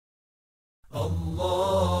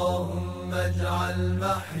اللهم اجعل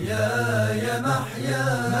محياي محيا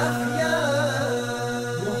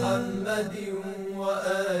محمد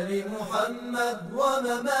وآل محمد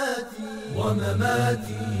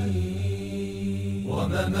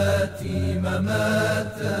ومماتي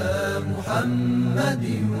ممات محمد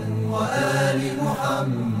وآل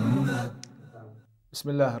محمد. بسم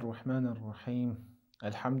الله الرحمن الرحيم.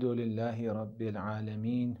 الحمد لله رب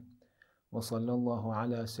العالمين وصلى الله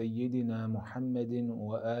على سيدنا محمد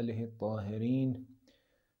وآله الطاهرين.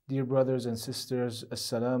 Dear brothers and sisters,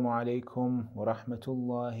 Assalamu alaikum wa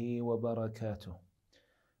rahmatullahi wa barakatuh.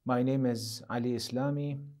 My name is Ali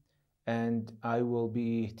Islami and I will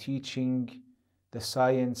be teaching the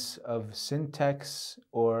science of syntax,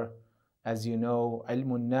 or as you know,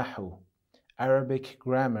 ilmun nahu, Arabic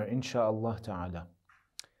grammar, insha'Allah ta'ala.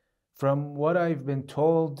 From what I've been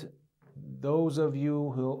told, those of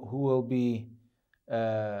you who will be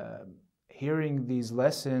hearing these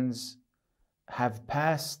lessons have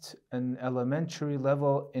passed an elementary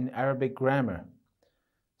level in Arabic grammar.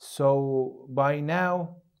 So by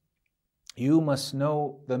now, you must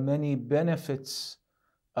know the many benefits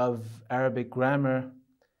of Arabic grammar,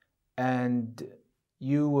 and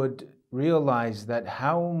you would realize that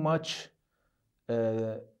how much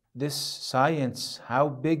this science, how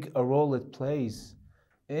big a role it plays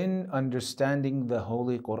in understanding the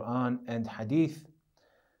Holy Quran and Hadith.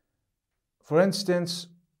 For instance,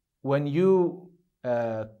 when you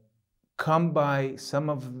come by some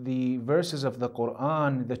of the verses of the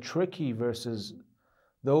Quran, the tricky verses,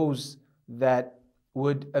 those that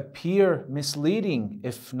would appear misleading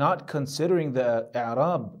if not considering the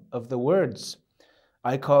i'rab of the words.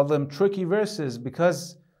 I call them tricky verses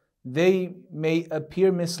because they may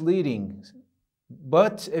appear misleading.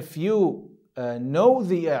 But if you know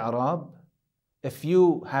the i'rab, if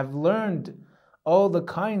you have learned all the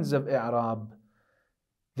kinds of i'rab,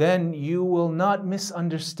 then you will not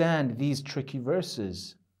misunderstand these tricky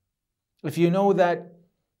verses. If you know that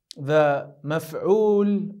the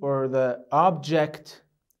maf'ul or the object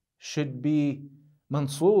should be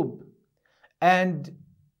mansub, and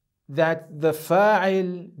that the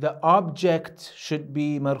fa'il, the object, should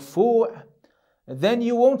be marfu', then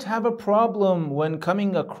you won't have a problem when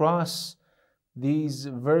coming across these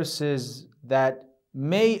verses that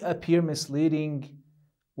may appear misleading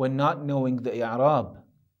when not knowing the i'rab.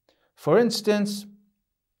 For instance,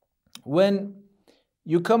 when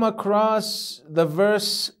you come across the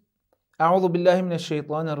verse أعوذ بالله من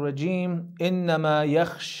الشيطان الرجيم إنما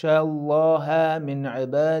يخشى الله من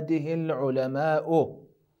عباده العلماء.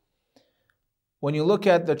 When you look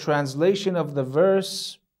at the translation of the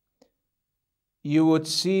verse, you would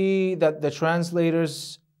see that the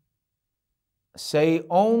translators say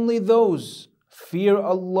only those fear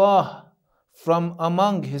Allah from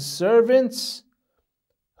among His servants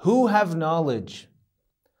who have knowledge.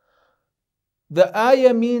 The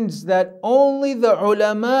ayah means that only the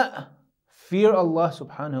ulama fear Allah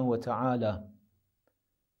subhanahu wa ta'ala.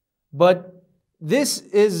 But this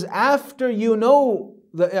is after you know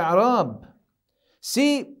the i'rab.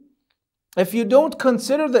 See, if you don't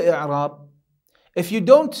consider the i'rab, if you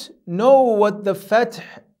don't know what the fath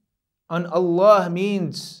on Allah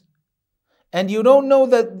means, and you don't know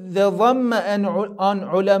that the dhamma and on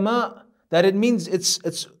ulama, that it means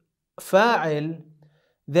it's fa'il,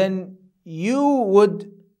 then you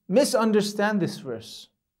would misunderstand this verse.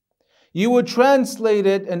 You would translate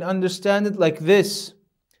it and understand it like this,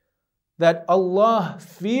 that Allah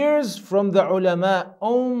fears from the ulama,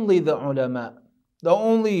 only the ulama. The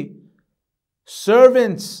only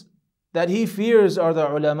servants that He fears are the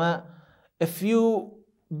ulama. If you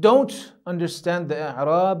don't understand the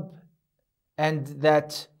i'rab, and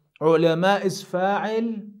that ulama is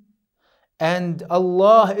fa'il and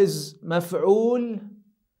Allah is maf'ul,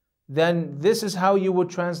 then this is how you would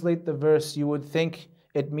translate the verse. You would think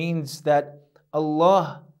it means that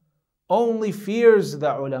Allah only fears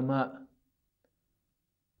the ulama.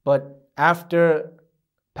 But after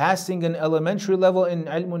passing an elementary level in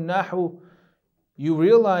ilmun nahu, you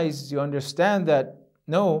realize, you understand that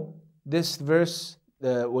no, this verse,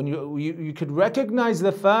 when you could recognize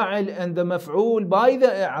the fa'il and the maf'ul by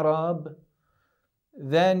the i'rab,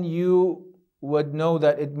 then you would know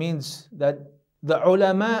that it means that the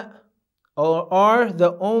ulama are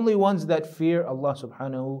the only ones that fear Allah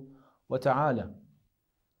subhanahu wa ta'ala.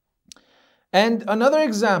 And another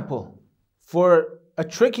example for a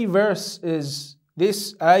tricky verse is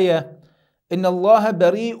this ayah, إِنَّ اللَّهَ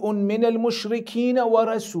بَرِيءٌ مِّنَ الْمُشْرِكِينَ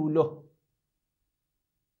وَرَسُولُهُ.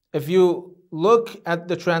 If you look at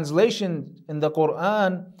the translation in the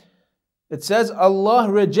Quran, it says Allah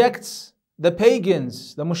rejects the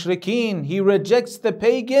pagans, the mushrikeen. He rejects the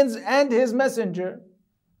pagans and his messenger.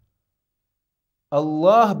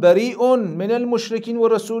 Allah bari'un min al-mushrikeen wa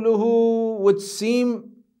rasuluhu would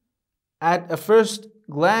seem at a first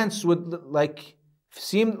glance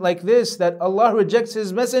seem like this, that Allah rejects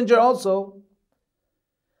his messenger also.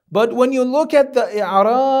 But when you look at the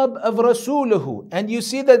i'rab of rasuluhu and you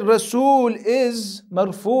see that rasul is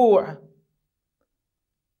marfu',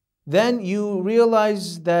 then you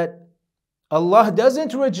realize that Allah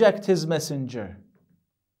doesn't reject his messenger.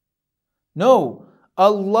 No,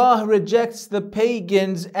 Allah rejects the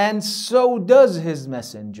pagans and so does his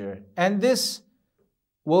messenger. And this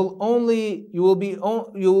you will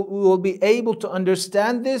be able to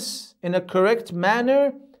understand this in a correct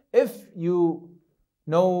manner if you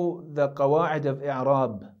know the qawa'id of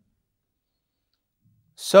i'rab.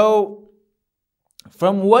 So,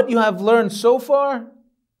 from what you have learned so far,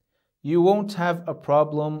 you won't have a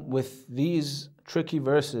problem with these tricky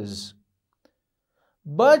verses.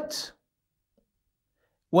 But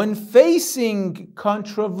when facing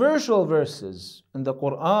controversial verses in the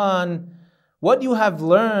Quran, what you have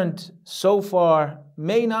learned so far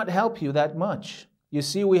may not help you that much. You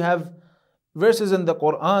see, we have verses in the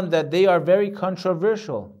Quran that they are very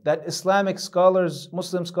controversial, that Islamic scholars,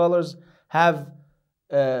 Muslim scholars have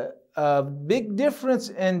a big difference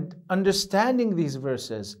in understanding these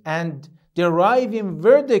verses and deriving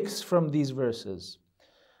verdicts from these verses.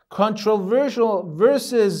 Controversial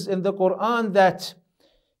verses in the Quran that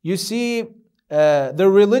you see the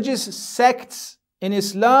religious sects in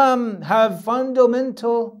Islam have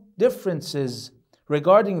fundamental differences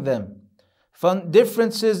regarding them.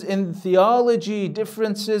 Differences in theology,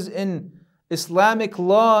 differences in Islamic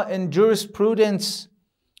law and jurisprudence.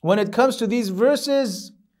 When it comes to these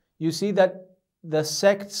verses, you see that the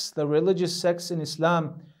sects, the religious sects in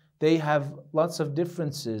Islam, they have lots of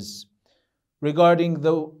differences regarding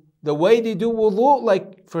the way they do wudu,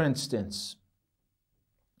 like for instance.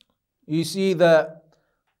 You see the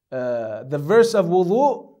verse of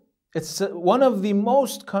wudu, it's one of the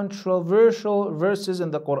most controversial verses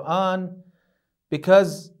in the Quran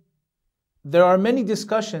because there are many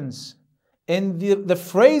discussions in the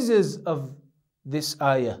phrases of this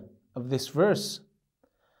ayah, of this verse.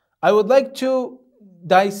 I would like to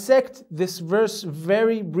dissect this verse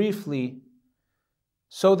very briefly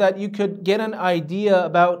so that you could get an idea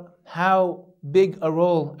about how big a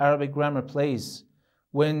role Arabic grammar plays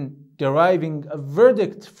when deriving a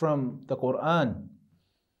verdict from the Quran.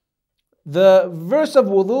 The verse of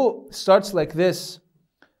wudu starts like this: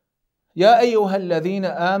 Ya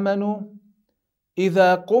ayyuhalladhina amanu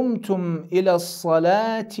إذا قمتم إلى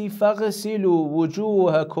الصلاة فاغسلوا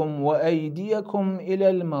وجوهكم وأيديكم إلى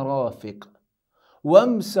المرافق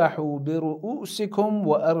وامسحوا برؤوسكم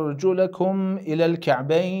وأرجلكم إلى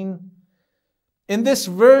الكعبين. In this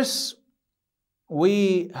verse,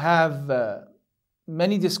 we have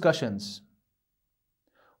many discussions.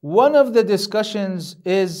 One of the discussions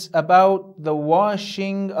is about the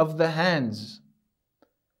washing of the hands.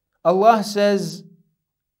 Allah says,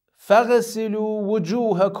 فَغَسِلُوا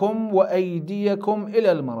وُجُوهَكُمْ وَأَيْدِيَكُمْ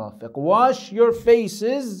إِلَى الْمَرَافِقِ. Wash your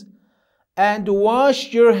faces and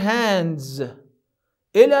wash your hands. إِلَى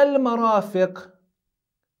الْمَرَافِقِ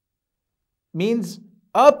means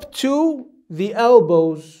up to the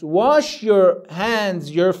elbows. Wash your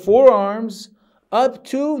hands, your forearms, up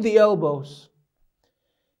to the elbows.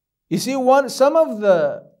 You see, some of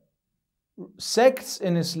the sects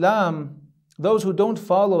in Islam, those who don't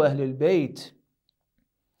follow Ahlul Bayt,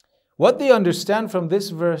 what they understand from this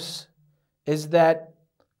verse is that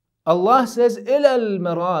Allah says, إِلَى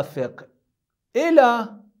الْمَرَافِقِ.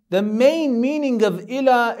 إِلَى, the main meaning of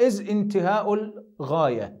إِلَى is انتهاء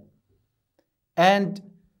الغاية. And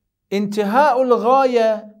انتهاء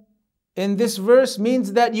الغاية in this verse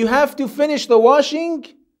means that you have to finish the washing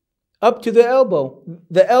up to the elbow.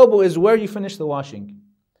 The elbow is where you finish the washing.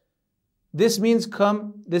 This meaning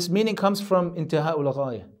comes from انتهاء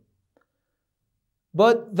الغاية.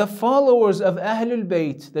 But the followers of Ahlul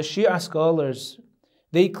Bayt, the Shia scholars,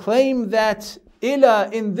 they claim that ila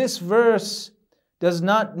in this verse does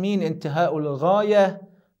not mean intiha'ul ghaya,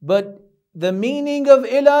 but the meaning of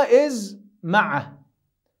ila is ma'a.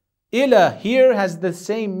 Ila here has the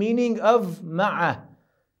same meaning of ma'a.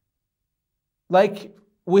 Like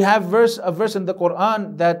we have a verse in the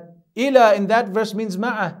Quran that ila in that verse means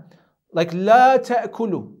ma'a. Like la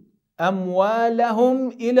ta'kulu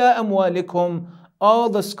amwalahum ila amwalikum. All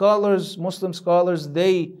the scholars, Muslim scholars,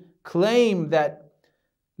 they claim that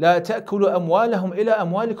لا تأكلوا أموالهم إلى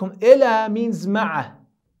أموالكم. إلى means ma'a.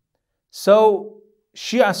 So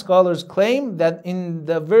Shia scholars claim that in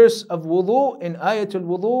the verse of wudu, in ayatul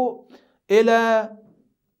wudu, Ila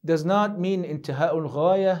does not mean intiha'ul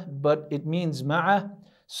ghaya, but it means ma'a.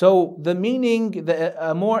 So the meaning,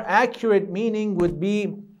 a more accurate meaning would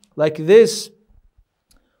be like this: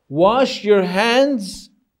 wash your hands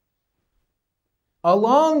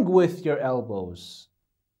along with your elbows.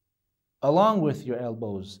 Along with your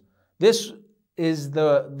elbows. This is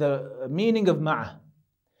the meaning of ma'a.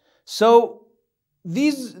 So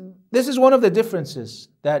this is one of the differences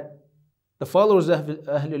that the followers of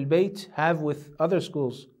Ahlul Bayt have with other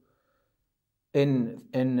schools in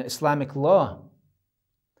Islamic law.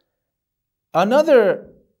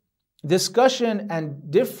 Another discussion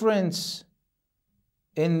and difference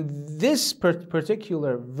in this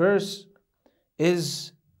particular verse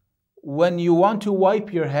is when you want to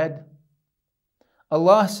wipe your head.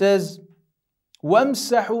 Allah says,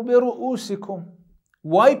 وَامْسَحُوا بِرُؤُوسِكُمْ,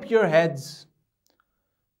 wipe your heads.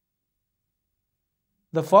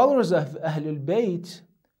 The followers of Ahlul Bayt,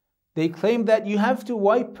 they claim that you have to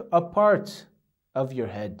wipe a part of your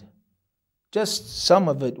head. Just some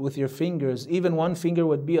of it with your fingers. Even one finger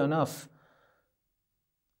would be enough.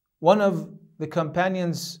 One of the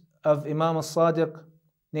companions of Imam al-Sadiq,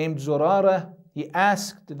 named Zurara, he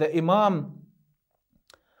asked the Imam,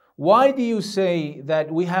 why do you say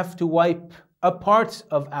that we have to wipe a part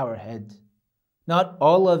of our head? Not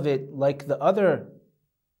all of it, like the other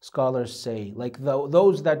scholars say, like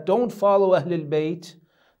those that don't follow Ahlul Bayt,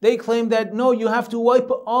 they claim that no, you have to wipe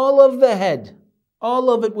all of the head, all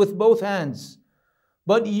of it with both hands.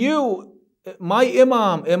 But you, my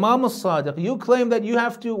Imam al-Sadiq, you claim that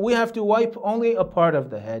we have to wipe only a part of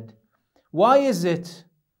the head. Why is it?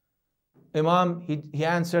 Imam, he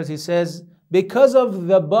answers, he says, because of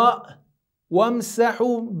the ba,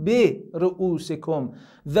 وَامْسَحُوا بِرُؤُوسِكُمْ.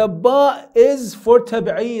 The ba is for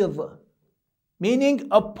tab'id, meaning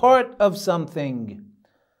a part of something.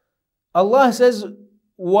 Allah says,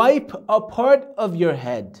 wipe a part of your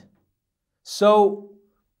head. So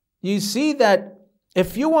you see that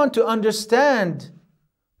if you want to understand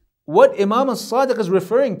what Imam al-Sadiq is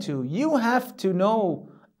referring to, you have to know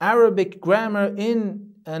Arabic grammar in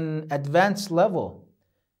an advanced level.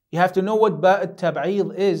 You have to know what ba'ut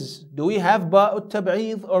tab'id is. Do we have ba'ut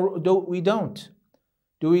tab'id or we don't?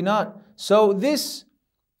 Do we not? So this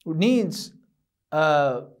needs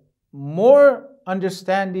more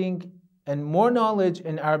understanding and more knowledge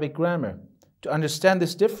in Arabic grammar to understand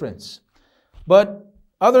this difference. But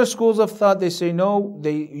other schools of thought, they say no,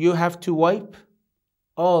 you have to wipe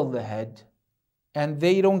all the head. And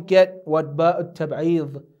they don't get what ba'ut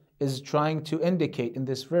tab'id is trying to indicate in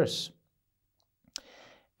this verse.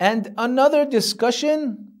 And another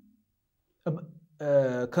discussion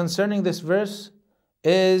concerning this verse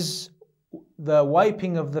is the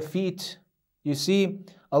wiping of the feet. You see,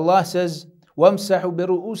 Allah says, وَامْسَحُوا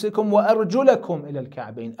بِرُؤُوسِكُمْ وَأَرْجُلَكُمْ إِلَى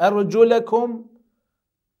الْكَعْبَيْنِ. أَرْجُلَكُمْ,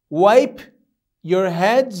 wipe your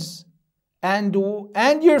heads and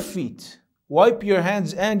your feet. Wipe your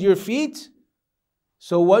hands and your feet.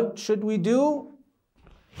 So what should we do?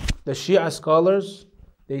 The Shia scholars,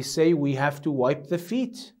 they say we have to wipe the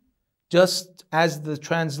feet. Just as the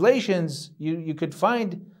translations you could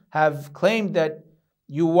find have claimed that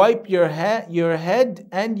you wipe your head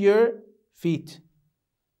and your feet.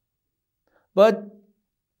 But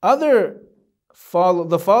those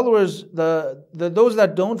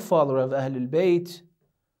that don't follow of Ahlul Bayt,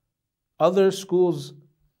 other schools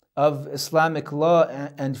of Islamic law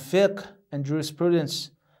and fiqh and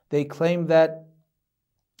jurisprudence, they claim that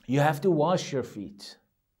you have to wash your feet.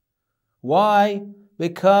 Why?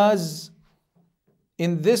 Because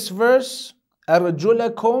in this verse,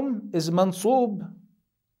 أَرْجُلَكُمْ is mansub,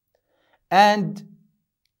 and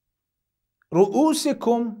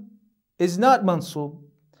رُؤُوسِكُمْ is not mansub.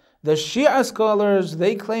 The Shia scholars,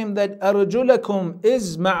 they claim that أَرْجُلَكُمْ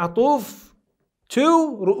is ma'atuf to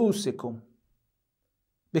رُؤُوسِكُمْ,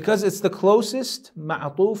 because it's the closest.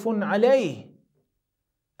 مَعْطُوفٌ عَلَيْهِ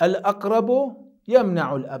الْأَقْرَبُ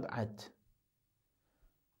يَمْنَعُ الْأَبْعَدِ.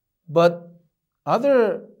 But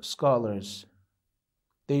other scholars,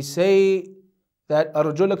 they say that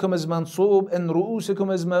أَرْجُلَكُمْ is mansub and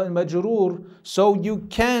رُؤُوسِكُمْ is majroor, so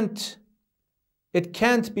it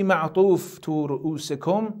can't be ma'atuf to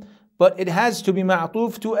رُؤُوسِكُمْ, but it has to be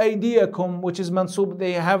ma'atuf to أيديكم, which is mansub.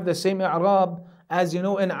 They have the same i'rab as in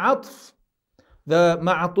atf. The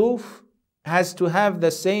ma'atuf has to have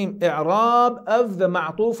the same i'rab of the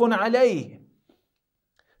ma'atufun alayh.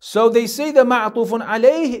 So they say the ma'atufun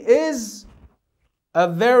alayh is a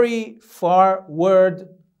very far word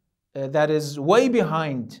that is way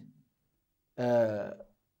behind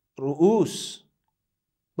ru'us.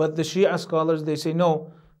 But the Shia scholars, they say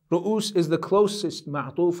no, ru'us is the closest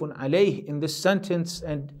ma'atufun alayh in this sentence,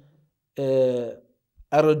 and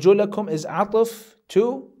أرجلكم is عطف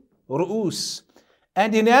to رؤوس.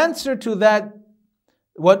 And in answer to that,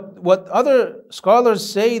 what other scholars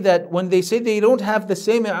say, that when they say they don't have the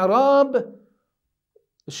same i'rab,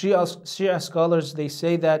 Shia scholars, they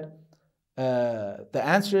say that the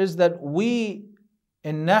answer is that we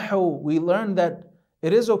in Nahu, we learn that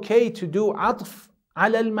it is okay to do atf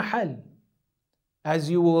ala al-mahal. As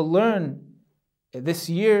you will learn this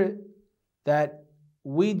year, that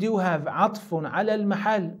we do have atfun ala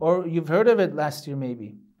al-mahal, or you've heard of it last year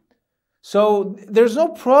maybe. So there's no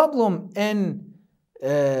problem in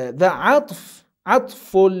the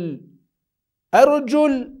atful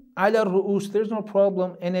arjul ala ru'us. There's no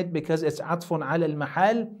problem in it because it's atfun ala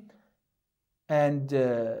al-mahal, and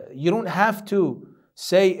you don't have to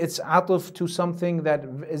say it's atf to something that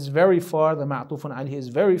is very far, the ma'tufun alayhi is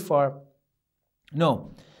very far.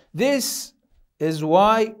 No, this is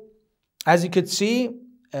why, as you could see,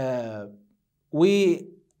 we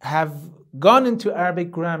have gone into Arabic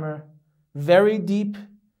grammar very deep.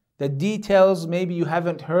 The details, maybe you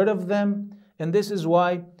haven't heard of them. And this is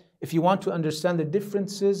why, if you want to understand the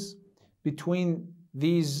differences between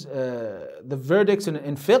these, the verdicts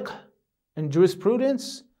in fiqh and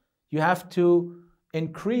jurisprudence, you have to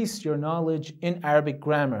increase your knowledge in Arabic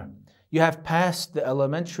grammar. You have passed the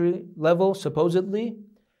elementary level, supposedly,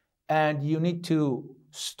 and you need to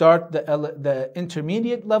start the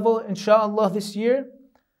intermediate level, inshallah, this year.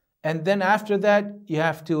 And then after that, you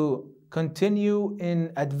have to continue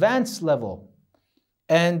in advanced level.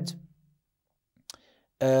 And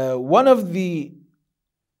one of the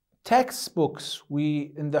textbooks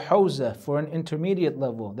in the Hawza for an intermediate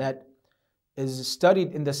level that is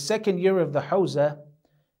studied in the second year of the Hawza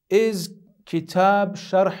is Kitab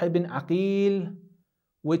Sharh Ibn Aqil,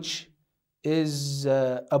 which is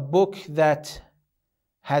a book that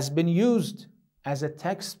has been used as a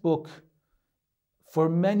textbook for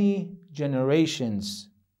many generations,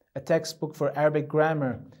 a textbook for Arabic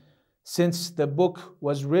grammar. Since the book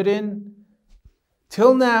was written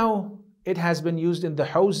till now, it has been used in the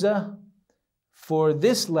Hawza for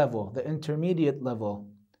this level, the intermediate level.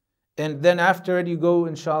 And then after it, you go,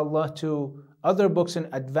 inshallah, to other books in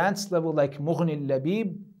advanced level like Mughni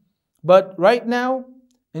al-Labib. But right now,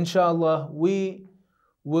 inshallah, we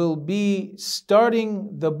will be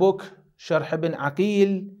starting the book Sharh Ibn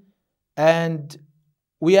Aqil, and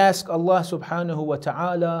we ask Allah subhanahu wa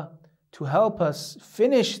ta'ala to help us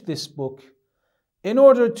finish this book in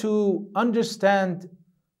order to understand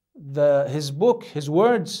his book, his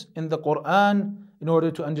words in the Quran, in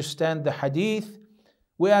order to understand the hadith.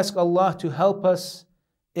 We ask Allah to help us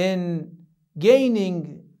in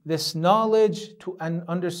gaining this knowledge to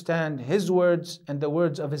understand His words and the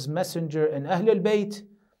words of His Messenger and Ahlul Bayt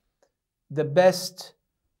the best,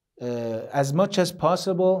 as much as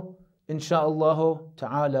possible, insha'Allah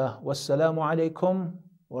ta'ala. Wassalamu alaikum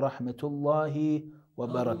wa rahmatullahi wa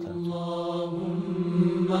barakatuh.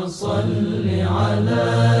 Allahumma salli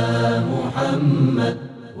ala Muhammad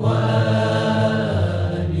wa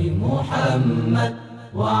ali Muhammad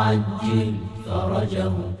wa ajil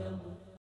farajahum.